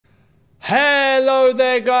Hello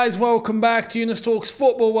there guys, welcome back to Younes Talks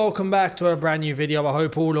Football, welcome back to a brand new video. I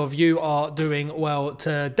hope all of you are doing well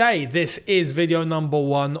today. This is video number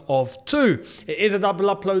 1 of 2. It is a double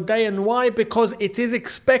upload day, and why? Because it is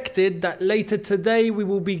expected that later today we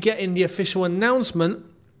will be getting the official announcement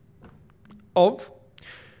of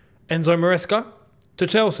Enzo Maresca to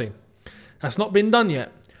Chelsea. That's not been done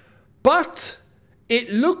yet, but it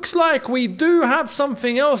looks like we do have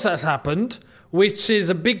something else that's happened, which is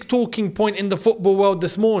a big talking point in the football world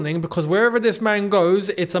this morning, because wherever this man goes,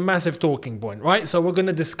 it's a massive talking point, right? So we're going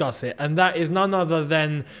to discuss it, and that is none other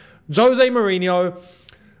than Jose Mourinho,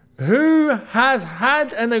 who has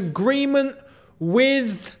had an agreement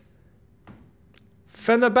with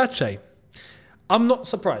Fenerbahce. I'm not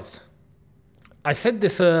surprised. I said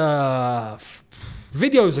this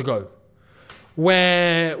videos ago,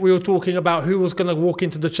 where we were talking about who was going to walk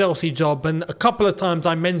into the Chelsea job, and a couple of times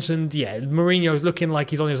I mentioned, Mourinho's looking like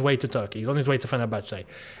he's on his way to Turkey. He's on his way to Fenerbahce.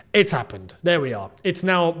 It's happened. There we are. It's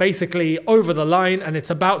now basically over the line, and it's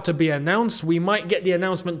about to be announced. We might get the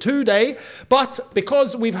announcement today, but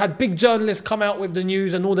because we've had big journalists come out with the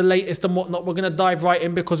news and all the latest and whatnot, we're going to dive right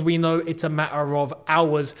in, because we know it's a matter of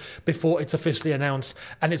hours before it's officially announced,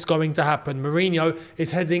 and it's going to happen. Mourinho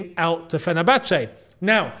is heading out to Fenerbahce.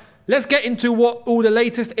 Now, let's get into what all the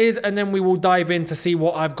latest is, and then we will dive in to see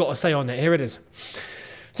what I've got to say on it. Here it is.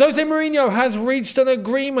 Jose Mourinho has reached an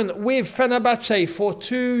agreement with Fenerbahce for a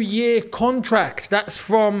 2-year contract. That's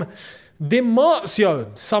from Di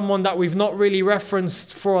Marzio, someone that we've not really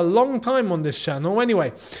referenced for a long time on this channel.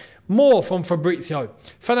 Anyway, more from Fabrizio.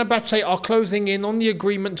 Fenerbahce are closing in on the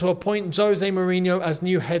agreement to appoint Jose Mourinho as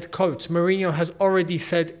new head coach. Mourinho has already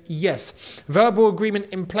said yes. Verbal agreement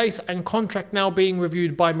in place and contract now being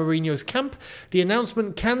reviewed by Mourinho's camp. The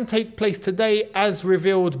announcement can take place today, as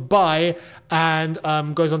revealed by, and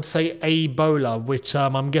goes on to say, Ebola, which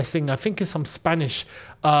I'm guessing, I think is some Spanish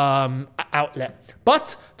outlet.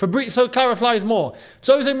 But Fabrizio clarifies more.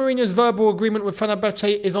 Jose Mourinho's verbal agreement with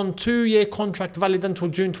Fenerbahce is on 2-year contract valid until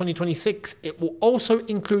June 2026. It will also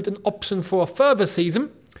include an option for a further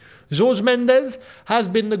season. Jorge Mendes has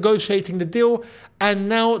been negotiating the deal, and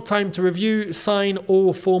now time to review, sign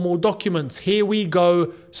all formal documents. Here we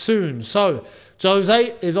go soon. So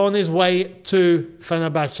Jose is on his way to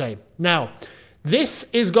Fenerbahce. Now, this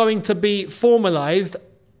is going to be formalized.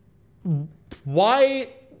 Why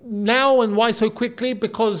now and why so quickly?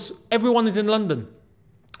 Because everyone is in London.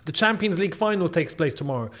 The Champions League final takes place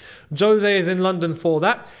tomorrow. Jose is in London for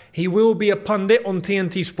that. He will be a pundit on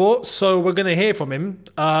TNT Sports, so we're going to hear from him,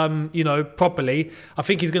 properly. I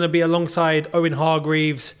think he's going to be alongside Owen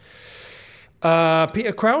Hargreaves,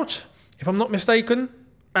 Peter Crouch, if I'm not mistaken,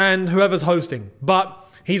 and whoever's hosting. But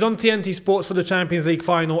he's on TNT Sports for the Champions League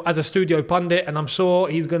final as a studio pundit, and I'm sure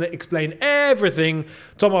he's going to explain everything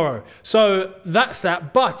tomorrow. So that's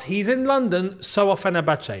that. But he's in London, so are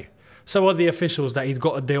Fenerbahce. So are the officials that he's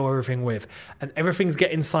got to deal everything with. And everything's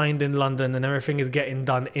getting signed in London, and everything is getting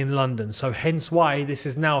done in London. So hence why this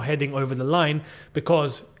is now heading over the line,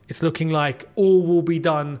 because it's looking like all will be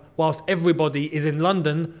done whilst everybody is in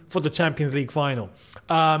London for the Champions League final.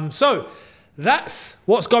 So that's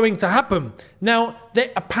what's going to happen. Now, there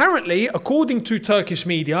apparently, according to Turkish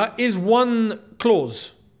media, is one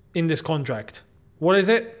clause in this contract. What is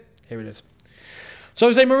it? Here it is.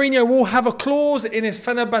 Jose Mourinho will have a clause in his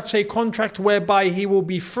Fenerbahce contract whereby he will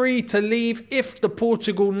be free to leave if the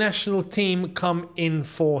Portugal national team come in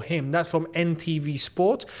for him. That's from NTV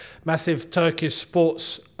Sport, massive Turkish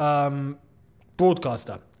sports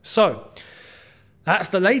broadcaster. So, that's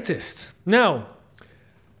the latest. Now,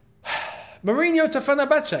 Mourinho to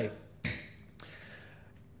Fenerbahce.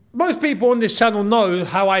 Most people on this channel know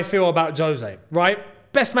how I feel about Jose, right?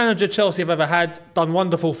 Best manager Chelsea have ever had, done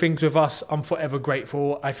wonderful things with us. I'm forever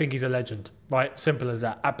grateful. I think he's a legend, right? Simple as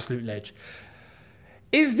that. Absolute ledge.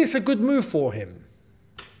 Is this a good move for him?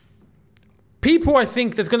 People, I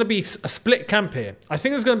think there's going to be a split camp here. I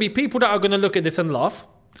think there's going to be people that are going to look at this and laugh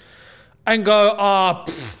and go,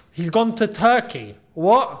 he's gone to Turkey.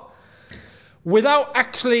 What? Without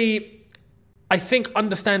actually, I think,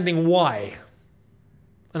 understanding why.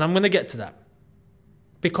 And I'm going to get to that.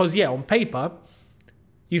 Because, on paper,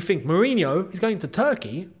 you think Mourinho is going to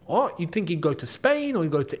Turkey. What? You'd think he'd go to Spain, or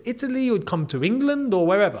he'd go to Italy, or he'd come to England, or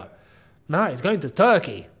wherever. No, he's going to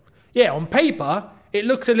Turkey. On paper, it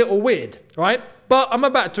looks a little weird, right? But I'm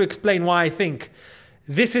about to explain why I think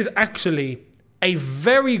this is actually a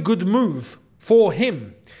very good move for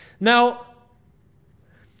him. Now,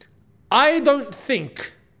 I don't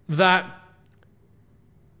think that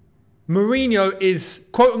Mourinho is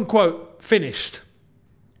quote-unquote finished.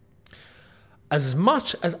 as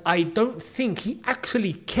much as I don't think he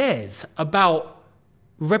actually cares about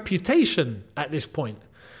reputation at this point,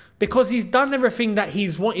 because he's done everything that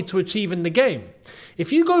he's wanted to achieve in the game.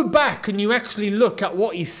 If you go back and you actually look at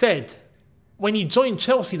what he said when he joined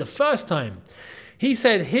Chelsea the first time, he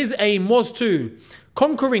said his aim was to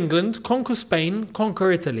conquer England, conquer Spain,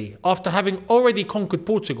 conquer Italy, after having already conquered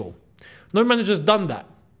Portugal. No manager's done that.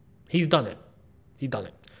 He's done it. He's done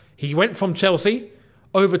it. He went from Chelsea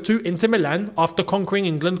over to Inter Milan after conquering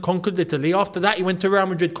England, conquered Italy. After that, he went to Real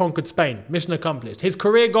Madrid, conquered Spain. Mission accomplished. His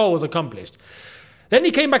career goal was accomplished. Then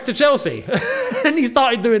he came back to Chelsea and he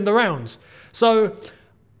started doing the rounds. So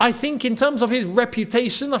I think in terms of his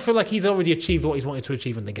reputation, I feel like he's already achieved what he's wanted to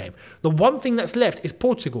achieve in the game. The one thing that's left is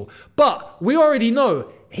Portugal. But we already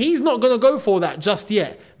know he's not going to go for that just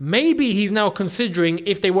yet. Maybe he's now considering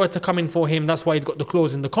if they were to come in for him, that's why he's got the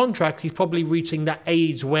clause in the contract. He's probably reaching that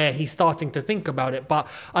age where he's starting to think about it. But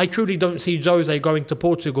I truly don't see Jose going to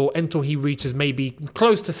Portugal until he reaches maybe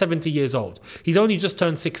close to 70 years old. He's only just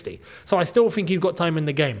turned 60. So I still think he's got time in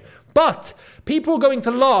the game. But people are going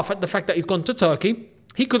to laugh at the fact that he's gone to Turkey.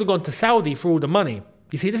 He could have gone to Saudi for all the money.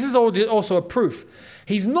 You see, this is also a proof.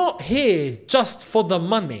 He's not here just for the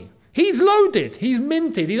money. He's loaded. He's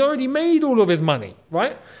minted. He's already made all of his money,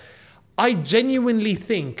 right? I genuinely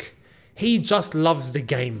think he just loves the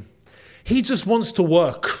game. He just wants to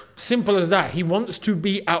work. Simple as that. He wants to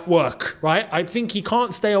be at work, right? I think he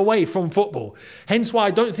can't stay away from football. Hence why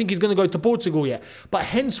I don't think he's going to go to Portugal yet. But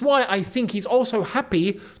hence why I think he's also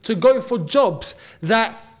happy to go for jobs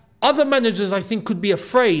that other managers, I think, could be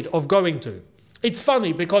afraid of going to. It's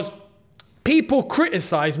funny because people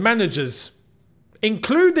criticize managers,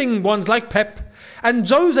 including ones like Pep and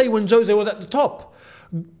Jose when Jose was at the top.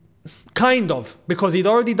 Kind of, because he'd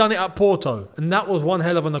already done it at Porto, and that was one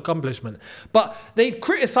hell of an accomplishment. But they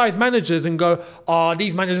criticize managers and go,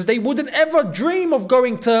 these managers, they wouldn't ever dream of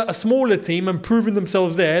going to a smaller team and proving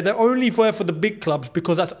themselves there. They're only for the big clubs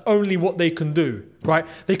because that's only what they can do, right?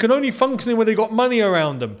 They can only function when they got money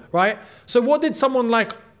around them, right? So what did someone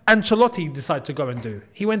like Ancelotti decide to go and do?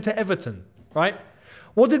 He went to Everton, right?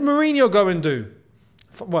 What did Mourinho go and do?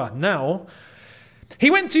 Well, now he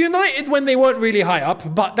went to United when they weren't really high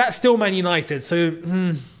up, but that's still Man United, so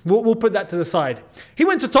we'll put that to the side. He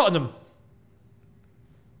went to Tottenham.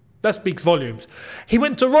 That speaks volumes. He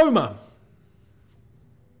went to Roma.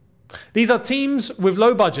 These are teams with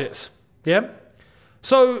low budgets, yeah?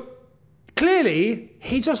 So clearly,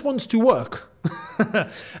 he just wants to work.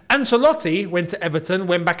 Ancelotti went to Everton,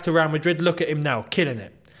 went back to Real Madrid. Look at him now, killing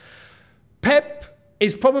it. Pep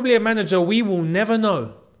is probably a manager we will never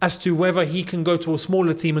know as to whether he can go to a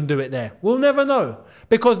smaller team and do it there. We'll never know,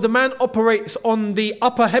 because the man operates on the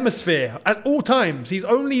upper hemisphere at all times. He's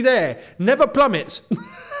only there, never plummets.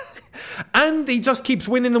 And he just keeps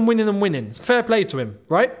winning and winning and winning. Fair play to him,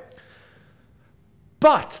 right?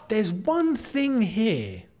 But there's one thing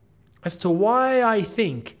here as to why I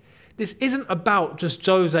think this isn't about just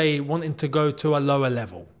Jose wanting to go to a lower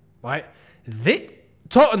level, right?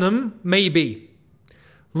 Tottenham, maybe.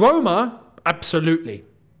 Roma, absolutely.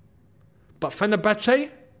 But Fenerbahce,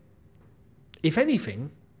 if anything,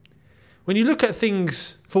 when you look at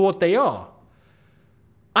things for what they are,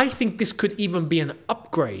 I think this could even be an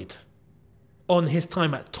upgrade on his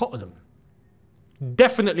time at Tottenham.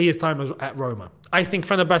 Definitely his time at Roma. I think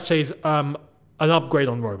Fenerbahce is an upgrade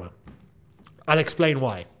on Roma. I'll explain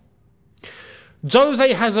why.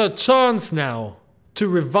 Jose has a chance now to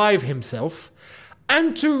revive himself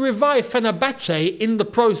and to revive Fenerbahce in the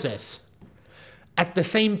process. At the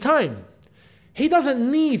same time, he doesn't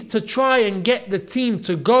need to try and get the team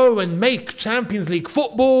to go and make Champions League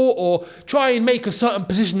football or try and make a certain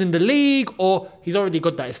position in the league, or he's already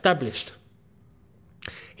got that established.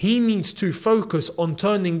 He needs to focus on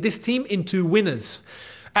turning this team into winners.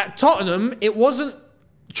 At Tottenham, it wasn't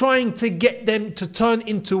trying to get them to turn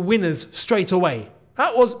into winners straight away.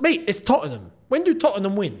 That was, mate, it's Tottenham. When do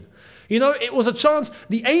Tottenham win? You know, it was a chance.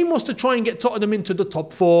 The aim was to try and get Tottenham into the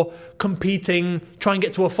top four, competing, try and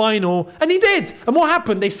get to a final. And he did. And what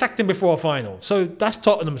happened? They sacked him before a final. So that's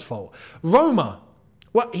Tottenham's fault. Roma,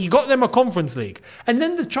 well, he got them a Conference League. And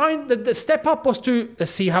then the step up was to,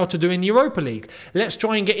 let's see how to do in the Europa League. Let's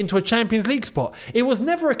try and get into a Champions League spot. It was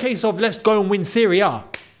never a case of, let's go and win Serie A.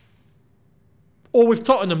 Or with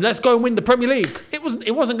Tottenham, let's go and win the Premier League. It wasn't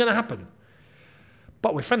going to happen.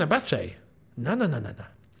 But with Fenerbahce, no.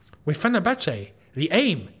 With Fenerbahce, the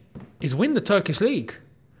aim is win the Turkish League,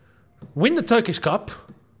 win the Turkish Cup,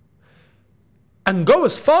 and go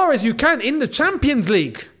as far as you can in the Champions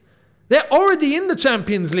League. They're already in the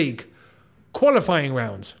Champions League. qualifying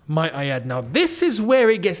rounds, might I add. Now, this is where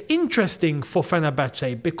it gets interesting for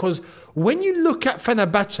Fenerbahce, because when you look at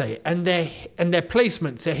Fenerbahce and their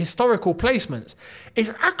placements, their historical placements,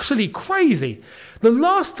 it's actually crazy. The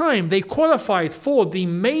last time they qualified for the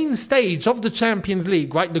main stage of the Champions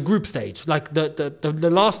League, right, the group stage, like the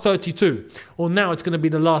last 32, or now it's going to be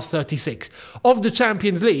the last 36 of the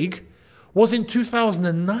Champions League, was in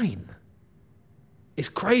 2009. It's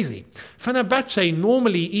crazy. Fenerbahce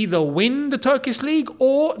normally either win the Turkish league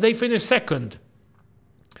or they finish second.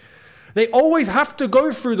 They always have to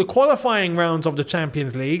go through the qualifying rounds of the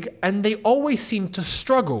Champions League, and they always seem to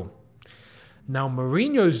struggle. Now,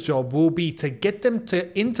 Mourinho's job will be to get them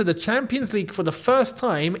into the Champions League for the first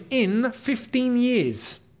time in 15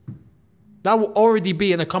 years. That will already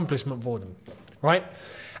be an accomplishment for them, right?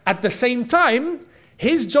 At the same time,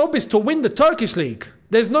 his job is to win the Turkish league.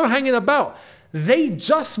 There's no hanging about. They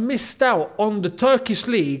just missed out on the Turkish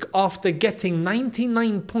league after getting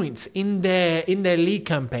 99 points in their league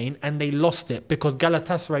campaign, and they lost it because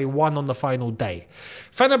Galatasaray won on the final day.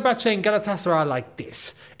 Fenerbahce and Galatasaray are like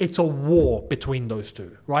this. It's a war between those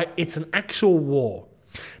two, right? It's an actual war.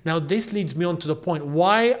 Now, this leads me on to the point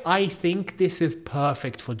why I think this is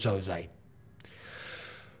perfect for Jose.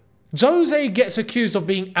 Jose gets accused of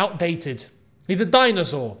being outdated. He's a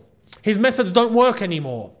dinosaur. His methods don't work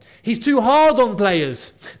anymore. He's too hard on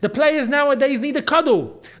players. The players nowadays need a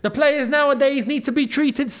cuddle. The players nowadays need to be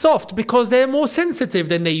treated soft because they're more sensitive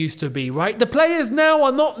than they used to be, right? The players now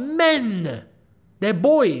are not men. They're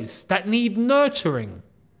boys that need nurturing.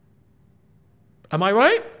 Am I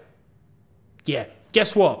right? Yeah.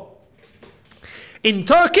 Guess what? In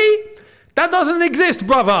Turkey, that doesn't exist,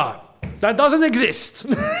 brother. That doesn't exist.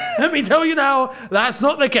 Let me tell you now, that's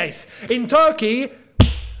not the case. In Turkey,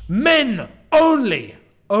 men only.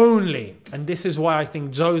 And this is why I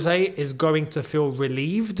think Jose is going to feel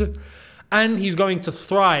relieved, and he's going to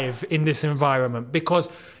thrive in this environment, because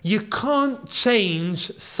you can't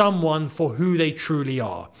change someone for who they truly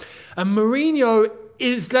are. And Mourinho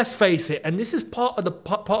is, let's face it, and this is part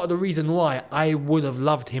of the reason why I would have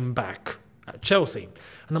loved him back at Chelsea.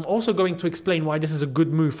 And I'm also going to explain why this is a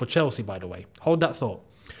good move for Chelsea, by the way. Hold that thought.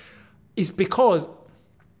 It's because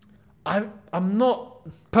I'm not,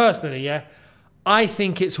 personally, I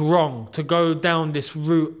think it's wrong to go down this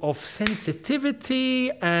route of sensitivity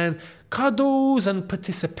and cuddles and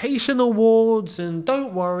participation awards and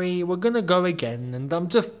don't worry, we're going to go again. And I'm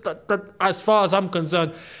just, as far as I'm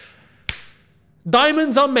concerned,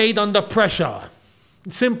 diamonds are made under pressure.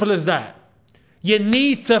 Simple as that. You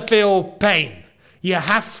need to feel pain. You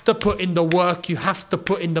have to put in the work. You have to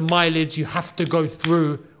put in the mileage. You have to go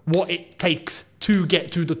through what it takes to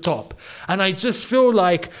get to the top. And I just feel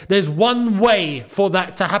like there's one way for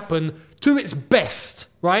that to happen to its best,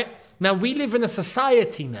 right? Now, we live in a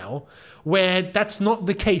society now where that's not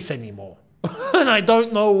the case anymore. And I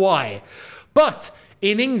don't know why. But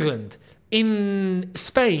in England, in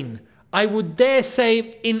Spain, I would dare say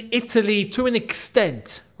in Italy to an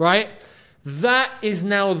extent, right? That is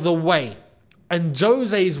now the way. And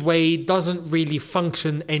Jose's way doesn't really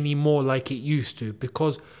function anymore like it used to,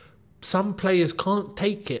 because some players can't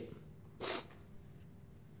take it.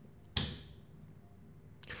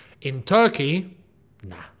 In Turkey,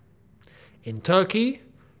 nah. In Turkey,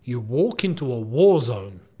 you walk into a war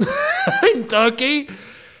zone. In Turkey,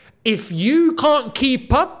 if you can't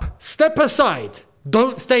keep up, step aside.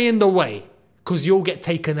 Don't stay in the way, because you'll get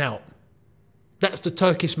taken out. That's the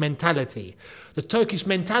Turkish mentality. The Turkish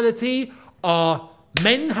mentality are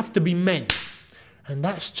men have to be men. And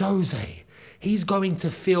that's Jose. He's going to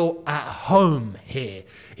feel at home here.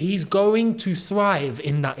 He's going to thrive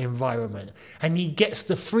in that environment. And he gets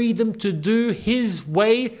the freedom to do his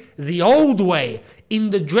way, the old way, in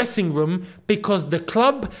the dressing room, because the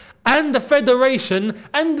club and the federation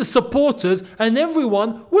and the supporters and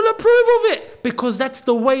everyone will approve of it, because that's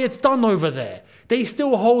the way it's done over there. They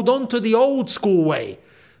still hold on to the old school way.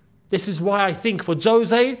 This is why I think for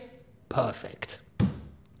Jose, perfect.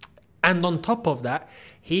 And on top of that,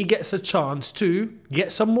 he gets a chance to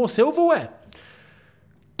get some more silverware.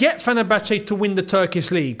 Get Fenerbahce to win the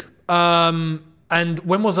Turkish league. And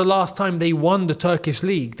when was the last time they won the Turkish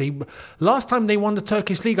league? Last time they won the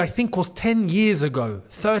Turkish league, I think, was 10 years ago,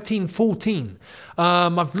 13, 14.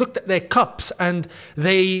 I've looked at their cups, and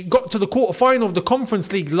they got to the quarterfinal of the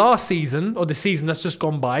Conference League last season, or the season that's just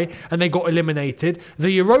gone by, and they got eliminated.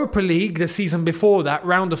 The Europa League, the season before that,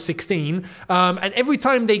 round of 16. And every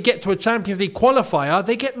time they get to a Champions League qualifier,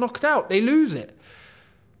 they get knocked out. They lose it.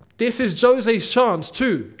 This is Jose's chance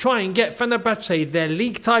to try and get Fenerbahce their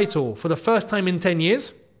league title for the first time in 10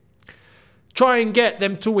 years. try and get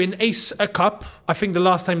them to win a cup. I think the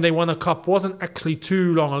last time they won a cup wasn't actually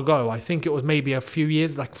too long ago. I think it was maybe a few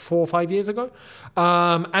years, like 4 or 5 years ago.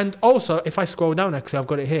 And also, if I scroll down, actually, I've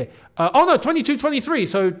got it here. 22-23,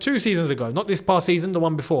 so 2 seasons ago, not this past season, the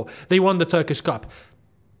one before. They won the Turkish Cup.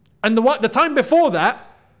 And the time before that,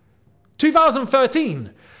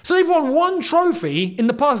 2013. So they've won 1 trophy in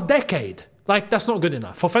the past decade. Like, that's not good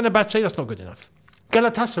enough. For Fenerbahce, that's not good enough.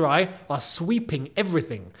 Galatasaray are sweeping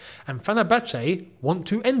everything. And Fenerbahce want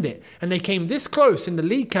to end it. And they came this close in the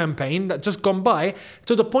league campaign that just gone by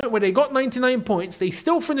to the point where they got 99 points. They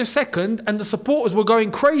still finished second and the supporters were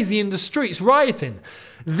going crazy in the streets, rioting.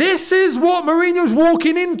 This is what Mourinho's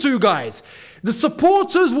walking into, guys. The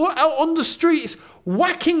supporters were out on the streets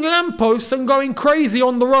whacking lampposts and going crazy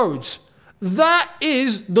on the roads. That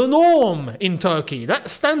is the norm in Turkey.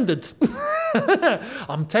 That's standard.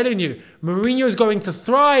 I'm telling you, Mourinho is going to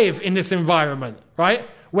thrive in this environment, right?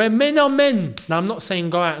 Where men are men. Now, I'm not saying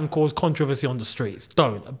go out and cause controversy on the streets.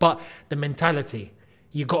 Don't. But the mentality,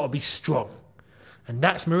 you got to be strong. And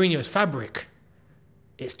that's Mourinho's fabric.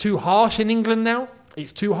 It's too harsh in England now.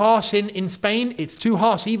 It's too harsh in Spain. It's too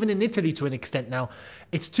harsh even in Italy to an extent now.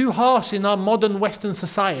 It's too harsh in our modern Western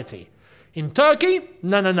society. In Turkey,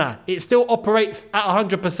 no. It still operates at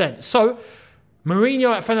 100%. So,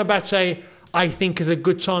 Mourinho at Fenerbahce, I think is a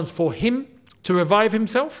good chance for him to revive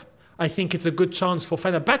himself. I think it's a good chance for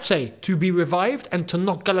Fenerbahce to be revived and to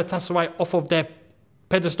knock Galatasaray off of their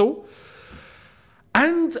pedestal.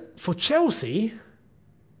 And for Chelsea,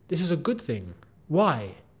 this is a good thing.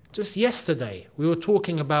 Why? Just yesterday, we were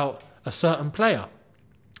talking about a certain player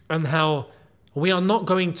and how we are not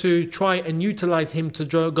going to try and utilize him to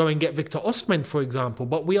go and get Victor Osimhen, for example,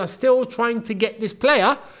 but we are still trying to get this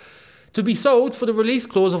player to be sold for the release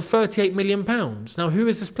clause of £38 million. Now, who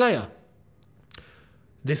is this player?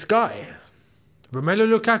 This guy,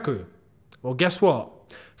 Romelu Lukaku. Well, guess what?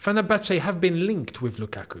 Fenerbahce have been linked with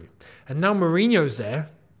Lukaku. And now Mourinho's there.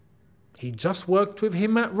 He just worked with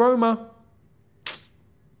him at Roma.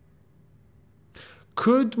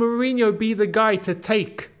 Could Mourinho be the guy to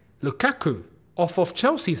take Lukaku off of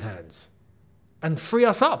Chelsea's hands and free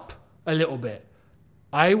us up a little bit?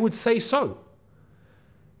 I would say so.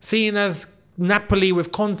 Seeing as Napoli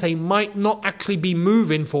with Conte might not actually be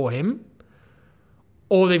moving for him,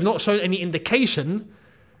 or they've not shown any indication,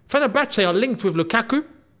 Fenerbahce are linked with Lukaku,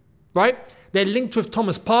 right? They're linked with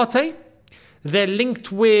Thomas Partey. They're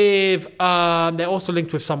linked with, they're also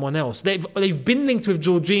linked with someone else. They've been linked with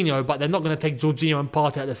Jorginho, but they're not going to take Jorginho and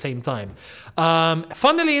Partey at the same time.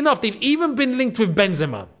 Funnily enough, they've even been linked with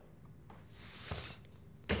Benzema.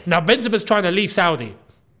 Now, Benzema's trying to leave Saudi,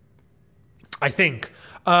 I think.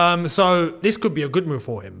 So this could be a good move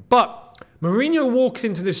for him. But Mourinho walks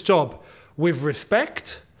into this job with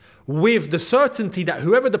respect, with the certainty that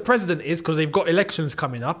whoever the president is, because they've got elections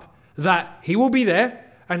coming up, that he will be there,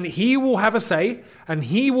 and he will have a say, and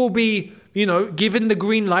he will be, you know, given the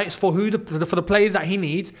green lights for for the players that he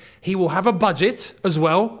needs. He will have a budget as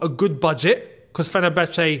well, a good budget, because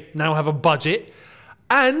Fenerbahce now have a budget.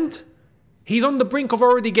 And he's on the brink of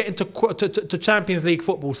already getting to Champions League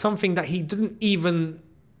football, something that he didn't even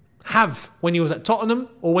have when he was at Tottenham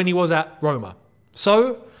or when he was at Roma.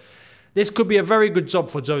 So this could be a very good job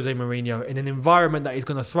for Jose Mourinho in an environment that he's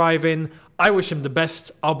going to thrive in. I wish him the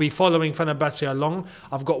best. I'll be following Fenerbahce along.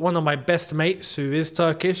 I've got one of my best mates who is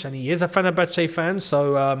Turkish and he is a Fenerbahce fan.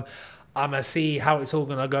 So I'm going to see how it's all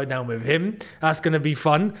going to go down with him. That's going to be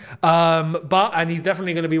fun. And he's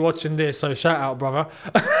definitely going to be watching this. So shout out, brother.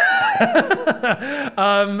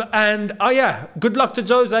 Yeah, good luck to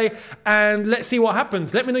Jose, and let's see what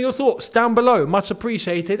happens. Let me know your thoughts down below, much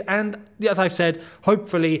appreciated. And as I've said,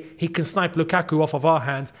 hopefully he can snipe Lukaku off of our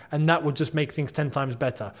hands, and that would just make things 10 times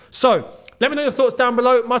better. So let me know your thoughts down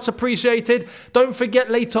below, much appreciated. Don't forget,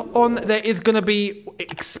 later on there is going to be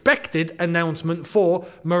expected announcement for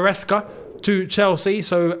Maresca to Chelsea,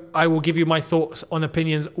 so I will give you my thoughts on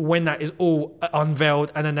opinions when that is all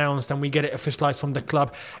unveiled and announced and we get it officialized from the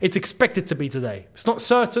club. It's expected to be today. It's not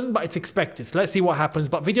certain, but it's expected. So let's see what happens.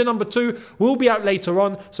 But video number 2 will be out later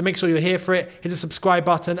on, so make sure you're here for it. Hit the subscribe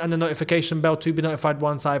button and the notification bell to be notified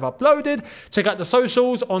once I've uploaded. Check out the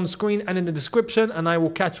socials on screen and in the description, and I will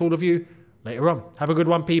catch all of you later on. Have a good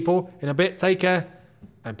one, people. In a bit, take care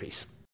and peace.